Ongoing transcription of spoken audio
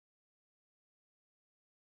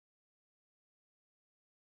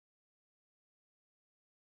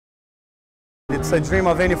it's a dream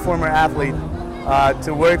of any former athlete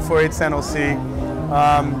to work for its NOC.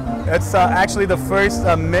 It's actually the first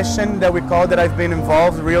mission that we call that I've been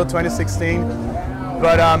involved, Rio 2016.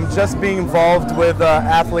 But just being involved with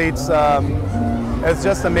athletes is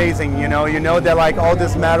just amazing. You know that like all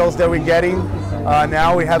these medals that we're getting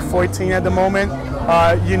now, we have 14 at the moment.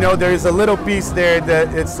 You know, there is a little piece there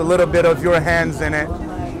that it's a little bit of your hands in it.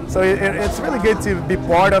 So it's really good to be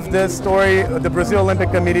part of this story. The Brazil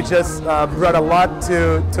Olympic Committee just brought a lot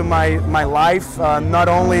to my life, not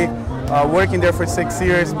only working there for 6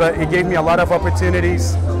 years, but it gave me a lot of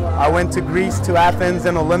opportunities. I went to Greece, to Athens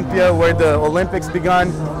and Olympia, where the Olympics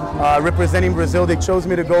began, representing Brazil. They chose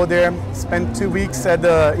me to go there, spent 2 weeks at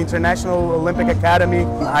the International Olympic Academy.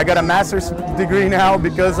 I got a master's degree now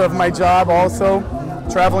because of my job also,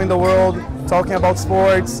 traveling the world, talking about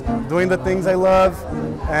sports, doing the things I love,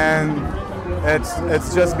 and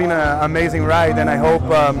it's just been an amazing ride, and I hope,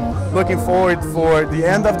 looking forward for the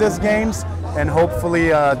end of these games and hopefully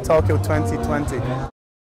Tokyo 2020.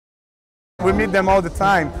 We meet them all the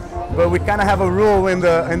time, but we kind of have a rule in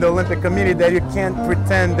the Olympic Committee that you can't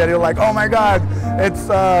pretend that you're like, oh my God, it's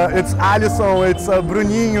Alisson, it's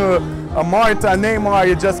Bruninho, Marta, Neymar.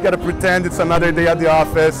 You just gotta pretend it's another day at the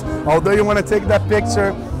office. Although you want to take that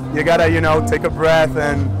picture, you gotta, you know, take a breath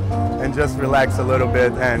and just relax a little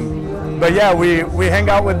bit. But yeah, we hang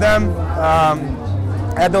out with them.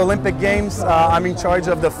 At the Olympic Games, I'm in charge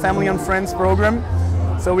of the Family and Friends program.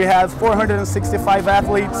 So we have 465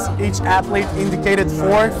 athletes, each athlete indicated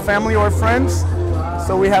for family or friends.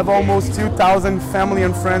 So we have almost 2,000 family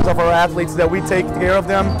and friends of our athletes that we take care of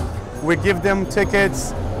them. We give them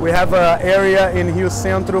tickets. We have an area in Rio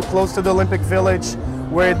Centro, close to the Olympic Village,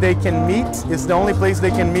 where they can meet. It's the only place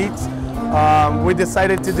they can meet. We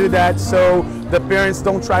decided to do that so the parents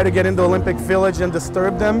don't try to get in the Olympic Village and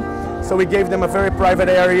disturb them. So we gave them a very private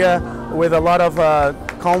area with a lot of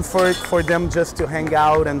comfort for them just to hang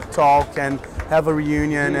out and talk and have a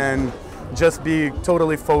reunion and just be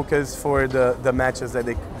totally focused for the matches that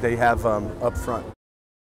they have up front.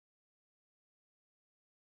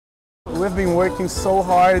 We've been working so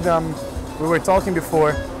hard. We were talking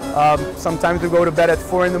before. Sometimes we go to bed at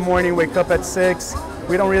 4 in the morning, wake up at 6.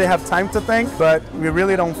 We don't really have time to think, but we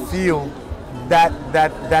really don't feel that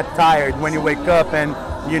tired when you wake up and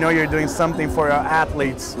you know you're doing something for your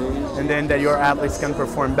athletes, and then that your athletes can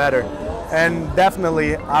perform better. And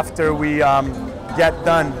definitely after we get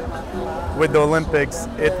done with the Olympics,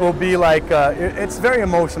 it will be like, it's very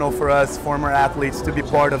emotional for us former athletes to be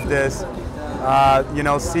part of this. You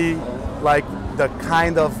know, see like the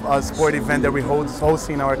kind of sport event that we host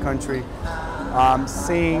in our country.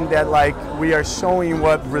 Seeing that like we are showing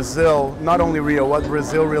what Brazil, not only Rio, what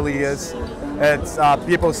Brazil really is. It's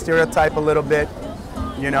people stereotype a little bit,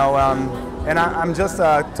 you know, and I'm just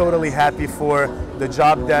totally happy for the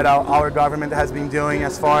job that our government has been doing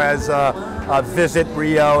as far as Visit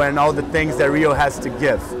Rio and all the things that Rio has to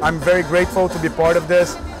give. I'm very grateful to be part of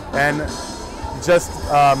this, and just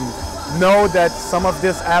know that some of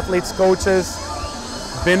these athletes, coaches,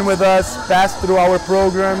 been with us, passed through our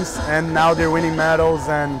programs, and now they're winning medals,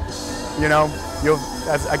 and you know,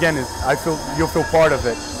 I feel you'll feel part of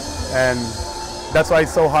it, and that's why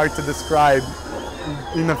it's so hard to describe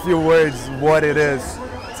in a few words what it is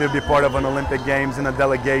to be part of an Olympic Games in a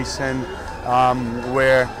delegation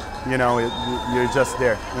where, you know, you're just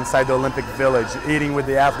there inside the Olympic Village, eating with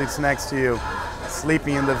the athletes next to you,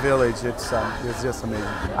 sleeping in the village. It's just amazing.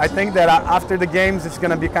 I think that after the games it's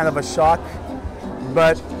going to be kind of a shock,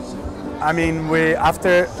 but I mean,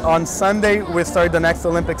 on Sunday we start the next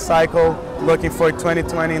Olympic cycle, looking for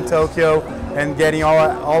 2020 in Tokyo and getting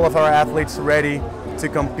all of our athletes ready to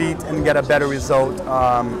compete and get a better result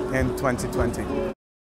in 2020.